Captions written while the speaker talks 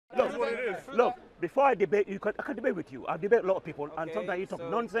what it is. Look, before I debate, I can debate with you. I debate a lot of people, and sometimes you talk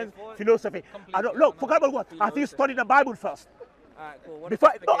nonsense, philosophy. Look, forget about what. Have you studied the Bible first? Cool.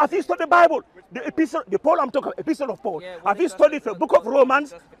 Before, no, have you studied the Bible? The epistle, the Paul I'm talking about, epistle of Paul. Yeah, have you studied the book of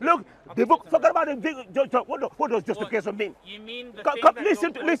Romans? Look, the book. Forget about what does justification mean? You mean the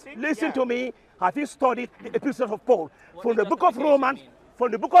Listen to me. Have you studied the epistle of Paul from the book of Romans?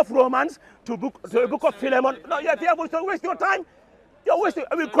 From the book of Romans to the book of Philemon. No, you haven't wasted your time. You're wasting.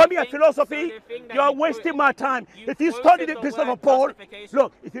 I mean, call me a philosophy. You're wasting my time. If you study the epistle of Paul,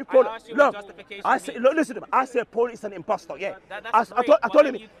 look. If you call, look. I say, look, listen to me. I say Paul is an impostor. Yeah. I told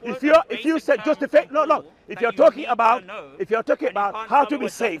him if you said justify, no. If you're talking about how to be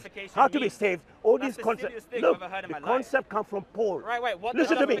saved, all these concepts. Look, the concept come from Paul. Right. What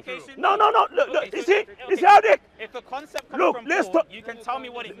listen to me. justification No. Look. You see how they. If a concept comes from Paul, you can tell me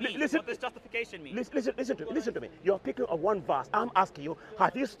what it means. What does justification mean? Listen to me. You're picking on one verse. I'm asking you,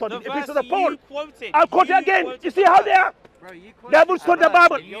 have you studied the epistle verse of Paul? you quoted. I'll quote it again. quoted You see how they are? Bro, you They haven't studied the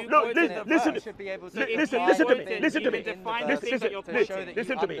Bible. You Look, quoted the listen. verse. should be able to Listen to me. quoted, Listen to you me. can define the things that you're to quoting. show that you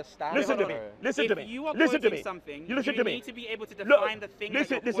Listen to me. understand Listen to it. me. Listen to me. If you are Listen to quoting me. something, You listen you to me. need to be able to Look, define the thing that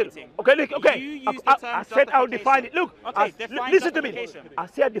you're listen. quoting. Okay. You use the term I said I'll define it. Look, Okay, define listen to me. justification. I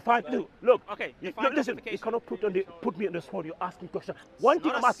said define. Look. Okay, Look, define listen. You justification. cannot put me on the spot. You're asking questions. One thing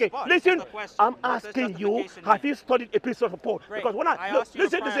not I'm a asking. spot, Listen, it's a question. I'm What does asking you. justification Have mean? you studied epistle of Paul? Great. Because when I look, asked you a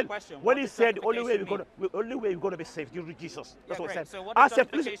listen. prior question. When What he does said the only way justification we're gonna be saved, you read Jesus. That's what I great. said. So what I does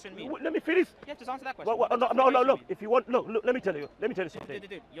said, justification listen, mean? let me finish. Yeah, just answer that question. No, look. If you want, look. Let me tell you something.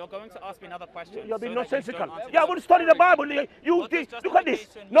 Dude, you're going to ask me another question. You're being so that you nonsensical. don't answer Yeah, I the want to study the Bible. You What does look at this.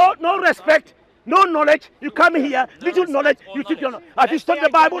 justification No respect. No knowledge. You come here, little knowledge. respect or You think you're not. knowledge. Have you Let's say studied the I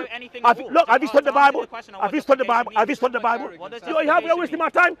don't Bible? know anything at all. Look, have you Just studied the answer me Bible? the question on Have what you studied the Bible? justification Have you studied the Bible? What does You are justification wasting my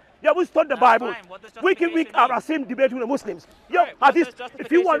mean? time. Yeah, we studied the That's Bible. fine. What does Week justification are mean? the same debate with the Muslims. Yo, Right, have what you? does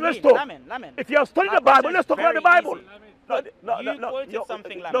If you want, let's justification talk. mean? Lamin. If you are studying My the Bible, question let's is talk about the very Bible. easy. You quoted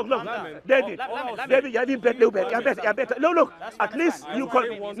something, Lamin. Look, Calm down. David. Lamin. David, you haven't bet little bit. You better. Look. That's At fine, least that's fine. you I call.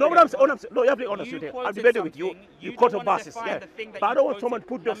 won't No, say what I'm it. saying. No, you have to be honest You with you. I'm quoted debating with you. something, You you quote don't a wanna verses. define Yeah. the thing that But I you don't want someone quoted. to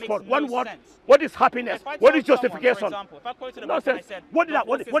put the That spot. makes One no word. sense. What is happiness? If I What tell is someone, for justification? example, if I quoted a No book and I sense. said, What did I? your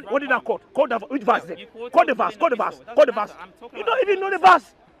What voice is did I wrong. quote? Quote the which verse? You quoted Quote the within verse. Quote the the verse. epistle. It Quote the doesn't verse. matter. I'm talking You about don't even the know the verse.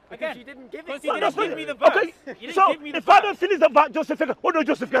 verse. Again, you didn't give it because to you me. didn't give me the verse. Okay, You didn't so give me the if I verse. don't finish the verse, justification, what does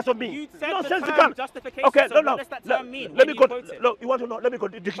justification mean? You said the Nonsensical. term justification, Okay, so no. what does that term mean Let when me you go. quote it? Look, you want to know? Let me go.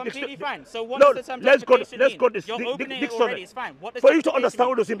 Completely fine. So what No, does the term let's go. justification Let's go. mean? This You're opening it dictionary. already. It's fine. What does For you to justification understand mean?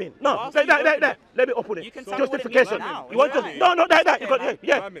 what does it mean? Well, No, after you open it, let me open it. you can tell me what it means Justification. now. You want It's to? fine. No, Okay,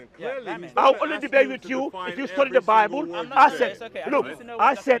 yeah. Lamin, clearly, Lamin. he's I'll not only asking debate you with to you define if you every study the Bible. single word I you said, It's okay. I look, just want to know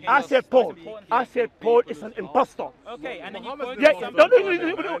I what said justification Paul. is. I said Paul is an impostor. Okay, and then you Muhammad quoted Yeah, didn't something.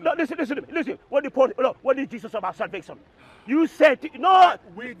 no, listen to me. Listen. What did Jesus about salvation? You said no.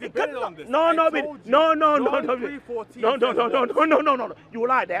 We debated on this. No. I told you. John 3:14 No. You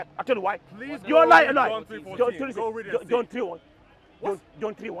lie there. I tell you why. Please You go lie. read Lie. John 3:14. Go read it and see. John 3 what?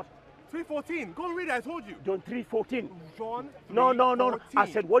 John 3 what? 3:14. Go read it. I told you. John 3:14. John 3:14. No. I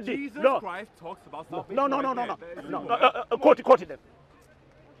said what did? Jesus No. Christ talks about salvation. No. right there. No. Quote it then.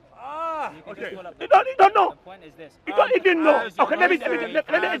 Ah, You can okay. just pull up the- You don't know. The point is this. You don't even know. As Okay, let me Moses-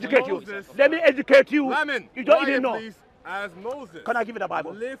 educate you. Moses- Let me educate you. Lamin, You don't quiet, even know. please. As Moses Can I give you the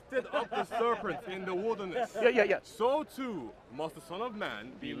Bible? lifted up the serpent in the wilderness, Yeah. so too must the Son of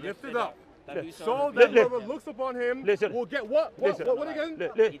Man be lifted up, That Yeah. so whosoever that Listen. whoever looks upon him Listen. will get what? Listen. What again?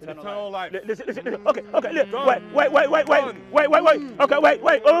 Eternal life. Listen. Okay. Wait. Done. Okay,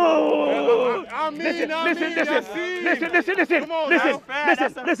 wait. Oh. Amin, Listen. Yasin. Come on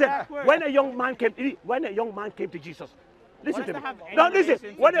now. Listen. When a young man came to Jesus, listen What to does me. that have any No, listen.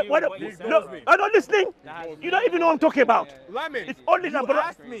 relation to What? do with what you said? No, I'm not listening. You don't even know what I'm talking about. Lamin, If only you the brother,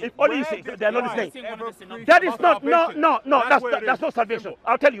 asked me, if only you where say did they're not Christ listening. ever That preach That is about not. salvation? No. what it That's is. not salvation. Simple.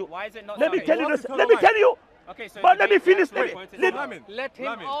 I'll tell you. Why is it not Let me salvation? tell you What's this. eternal Let me life? tell you. Okay, so But let me finish. Lamin, Let him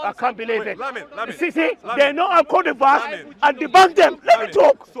Lamin. I can't believe it. Lamin. See, they Lamin. know I'm called the verse Lamin. and debunk them. Let me Lamin.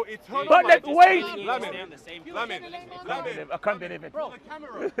 talk. So eternal But life. wait. Lamin. I can't believe it. Bro,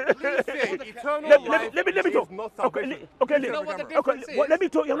 please say eternal Let life me is talk. not Okay, salvation. okay, You know what the difference is? let me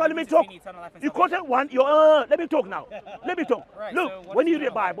talk. Let me talk. You quoted one. Let me talk now. Let me talk. Right, Look, so what when do you you read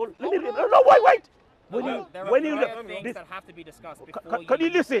the know? Bible, let me read. No, wait. When you There are things this, that have to be discussed before can you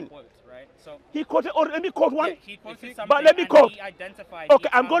listen? Quote, right? So he quoted. Or let me quote one. yeah, he quoted something But let me and quote. he identified Okay,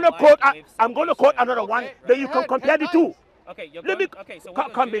 I'm eternal gonna life quote. with I'm gonna quote salvation. another one. Okay, Then you can compare the two. Okay, you're Let me. going, okay, so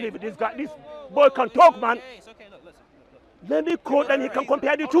what Can't you're believe it. doing- This guy, this boy can talk, man. Okay, it's okay. Look, listen. Let me quote, and he can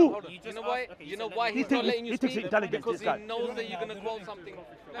compare the two. You know why? You know why he's not letting you speak? Because he knows that you're going to quote something.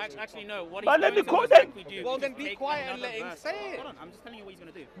 Actually, no. What But let me he's quote going them. to do Well, is then be take quiet and another let him verse. say it. Hold on, I'm just telling you what he's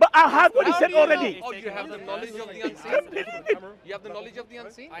going to do. But I have what he How said do you know? already. Oh, you have the knowledge of the unseen? You have the knowledge of the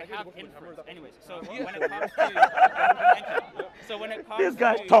unseen? I have inference. Anyways, so when it comes to... So when it comes This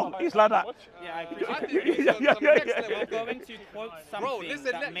guy's to... tongue is like that. Yeah, I I appreciate think he's it. on some next level. We're going to quote something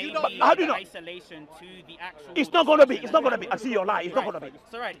listen, that may you be don't- How do you in know? isolation to the actual... It's not gonna be. It's not gonna be. I see your lie. It's not gonna be.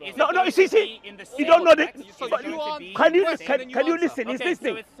 So right, is No, it no. going See, to be see. in the You same don't know the. text? So Is it you going to are- be Can you the listen? same- Can you listen? He's Okay,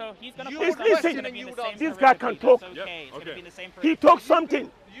 listening. so he's going to You put would something question that's and you gonna would be in the answer. same This guy can pericope. talk. That's okay. It's going to be in the same He pericope. talks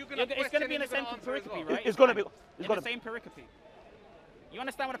something. It's going to be in the same pericope, right? It's gonna be. In It's gonna the same pericope. You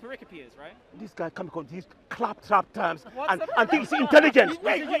understand what a pericope is, right? This guy come with these claptrap terms What's and, the and thinks he's intelligent.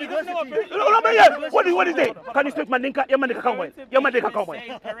 Wait, you don't know what pericope is? No, man, yeah. What is it? Can you speak Mandinka? Yeah, Mandinka come away. Yeah, Mandinka come away.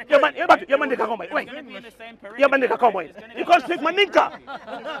 Yeah, Mandinka come away. Wait. It's going to be in the same pericope. Yeah, Mandinka come away. You can't speak Mandinka.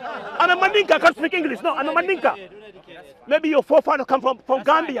 I'm a Mandinka. I can't speak English. No, I'm a Mandinka. Maybe your forefathers come from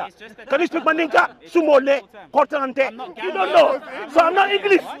Gambia. Can you speak Mandinka? Sumole, Kotanante. You don't know. So I'm not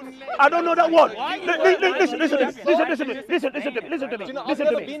English. I don't know that word. Listen to me. Listen to me. Listen to me. Listen to me. Listen to me.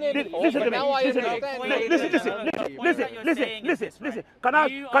 Listen to me. Listen. Can I,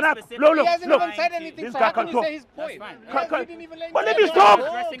 look. He hasn't even said anything, This so guy how can can you talk. say his point? He didn't even let you But let say me it. talk.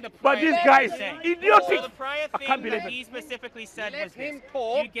 But this guy is So idiotic. the prior I thing can't that believe he it. specifically said Let was this. him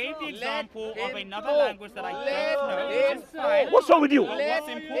talk. You gave the Let example of him another talk. language that I Let don't know, him which is fine. What's wrong with you? But what's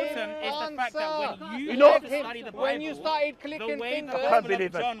important is the fact that when you know- have to study the Bible, When you started the clicking way fingers, the can't Gospel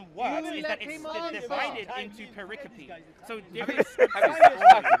believe of it. John works You is let that it's him answer. divided into pericope. So different scriptures,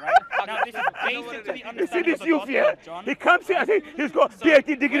 right? Now this is basic to the You see understanding this of the youth Gospel here? of John. He comes here and says he's got So,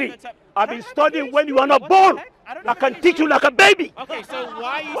 PhD degree. what's the type- I've been studying when you are not born. I can teach you like a baby. Okay, so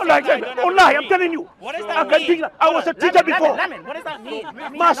why are you Well, saying like, that I don't have a Allah, I'm degree? telling you. What does I that can mean? teach you. I was a teacher before. Lamin, what does that mean? That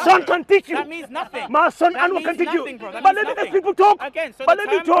means My son nothing. can teach you. That means nothing. My son That Anu means can teach you. nothing, bro. That But means let nothing. people talk. Again, so But the let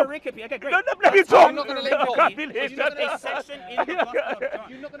me term talk. pericope, okay, great. Let me That's talk. fine. You're not gonna let I him can't talk. believe It's just a section in the Gospel of John.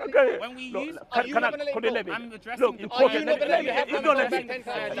 You're not gonna Okay. When we Look, use... Are you not gonna let him Can talk? you I'm addressing Look, the you point. quoted Are you not gonna let him have You the don't let back me. 10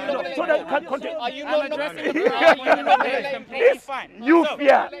 times? You Are you know, not gonna so let that him can talk? continue. Are you I'm not addressing gonna the let point. him talk? It's completely fine. You So,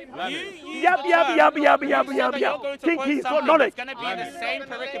 fear. You Yab, yab. you're going to Think quote he's got something knowledge. that's going to be in the same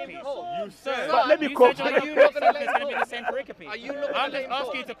pericope. But let me You quote. said you're going to quote something that's going to be in the same pericope. Are you not gonna I'm let just him asking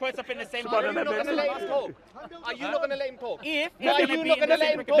talk? you to quote something in the same Are you pericope. not gonna let him talk? Are you not gonna let him talk? If Are it's you going to not be in gonna the let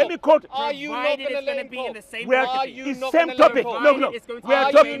same him pericope. Let me talk? quote. Are you not Provided gonna it's let going to him be in talk? the same We're Are pericope. you it's not same gonna let topic. him talk? Look. It's We're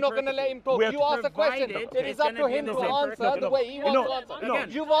Are talking. you not gonna let him talk? We're You asked a question. provided It is up to him to answer the way he You wants know, to answer. no.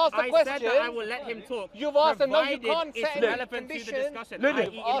 Again, You've asked a I said that I question. will let him talk. You've asked him. No, you provided can't it's set any relevant to the condition. discussion. Look. i.e.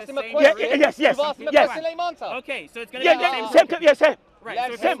 You've in asked the him a same question. Yes. You've asked him a Yes. question. Let him answer. Okay, so it's going to be in the Yeah, same same. pericope. Yes, same. Right, Let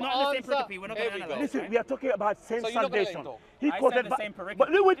so if him it's not in the same answer. pericope, we're not There going to we go. analyze, Listen, right? we are talking about sense So you're not gonna let him salvation. talk? He I quoted said the but- same pericope. But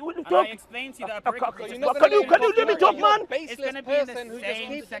look, And talk. I explained to you that a pericope So is you're But not can gonna you let him let me talk? talk, You're a man? It's baseless gonna be in the person who just same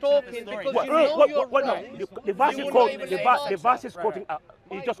keeps section of the talking story. because What, you know you're what, no, wrong. the verse You is will quoted. not The even verse answer. is quoting.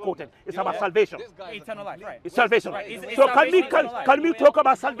 He just quoted. It's about salvation. Eternal life, right. It's salvation. Right, it's So salvation, eternal life. can we talk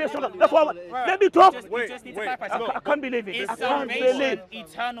about salvation? That's what. Right. Let me talk. You just need to clarify I something. can't believe it. Is I can't salvation believe.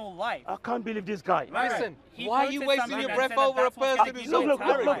 eternal life? I can't believe this guy. Listen, He why are you quoted wasting something your that breath said that over a that's what's person gonna who's be so Look.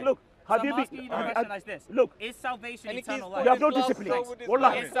 eternal life. Have So you I'm asking you the question like this. Look. Is salvation And he eternal keeps life? You have no putting discipline. gloves over his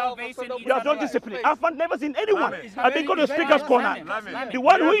Wallah. face. Is salvation So You have no eternal life? discipline. I've never seen anyone. Lamin. I've been going to speaker's corner. Lamin. The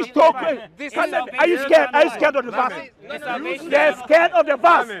one who is talking. This Are is you scared? Are you scared of the verse? Is salvation They're eternal scared of the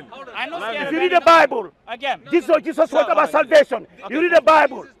verse. Lamin. I'm not scared If of you read any- the Bible, Again, this is what Jesus spoke about salvation. You read the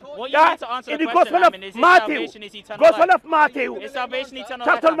Bible. what you Yeah? need to answer In the the question, Gospel of Lamin, is Matthew. salvation is eternal Gospel life? of Matthew. Is salvation eternal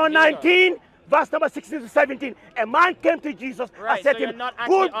Chapter life? number Here we go. 19. Verse number 16 to 17. A man came to Jesus Right, and said so to you're him, not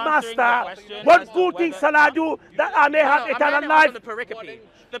actually good answering the master, question what as to good things whether- shall I do that I may have No, eternal I'm life? not the pericope.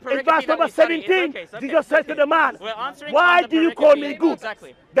 The In pericope verse that number we studied, 17, it's okay. Jesus said to the man, We're answering why on the do you call me pericope. good?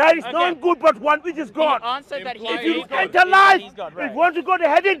 Exactly. There is Again, none good but one, which is God. He answered that he If is you God. enter life, He's God, if right. you want to go to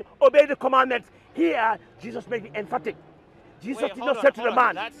heaven, obey the commandments. Here, Jesus made it emphatic. Jesus Wait, did hold not on, say to the hold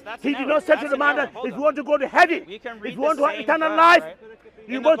on. man. That's He an did error. not say to That's the an man error. that Hold if on. you want to go to heaven, We can if read you want the to have same eternal verse, life, right?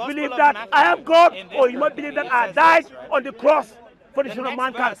 you In the must Gospel believe of that Matthew, I am God, in this or you must believe pericope, that I it says died this, right? on the cross for the The sin of next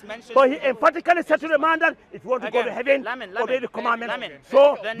mankind. verse mentions- So he emphatically said to the man that if you want to go to Again, heaven, Lamin, obey the Lamin, commandments. Lamin.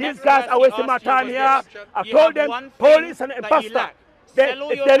 So The these next guys verse are he wasting my asked you time was here. this. I You told have them, one Paul thing is an that you imposter. lack. Sell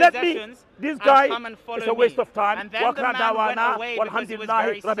all If your they let me, possessions this and guy come and follow is a waste me. of time. And then the man went away because he was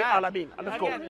very sad. Alamin. Let's go. Again,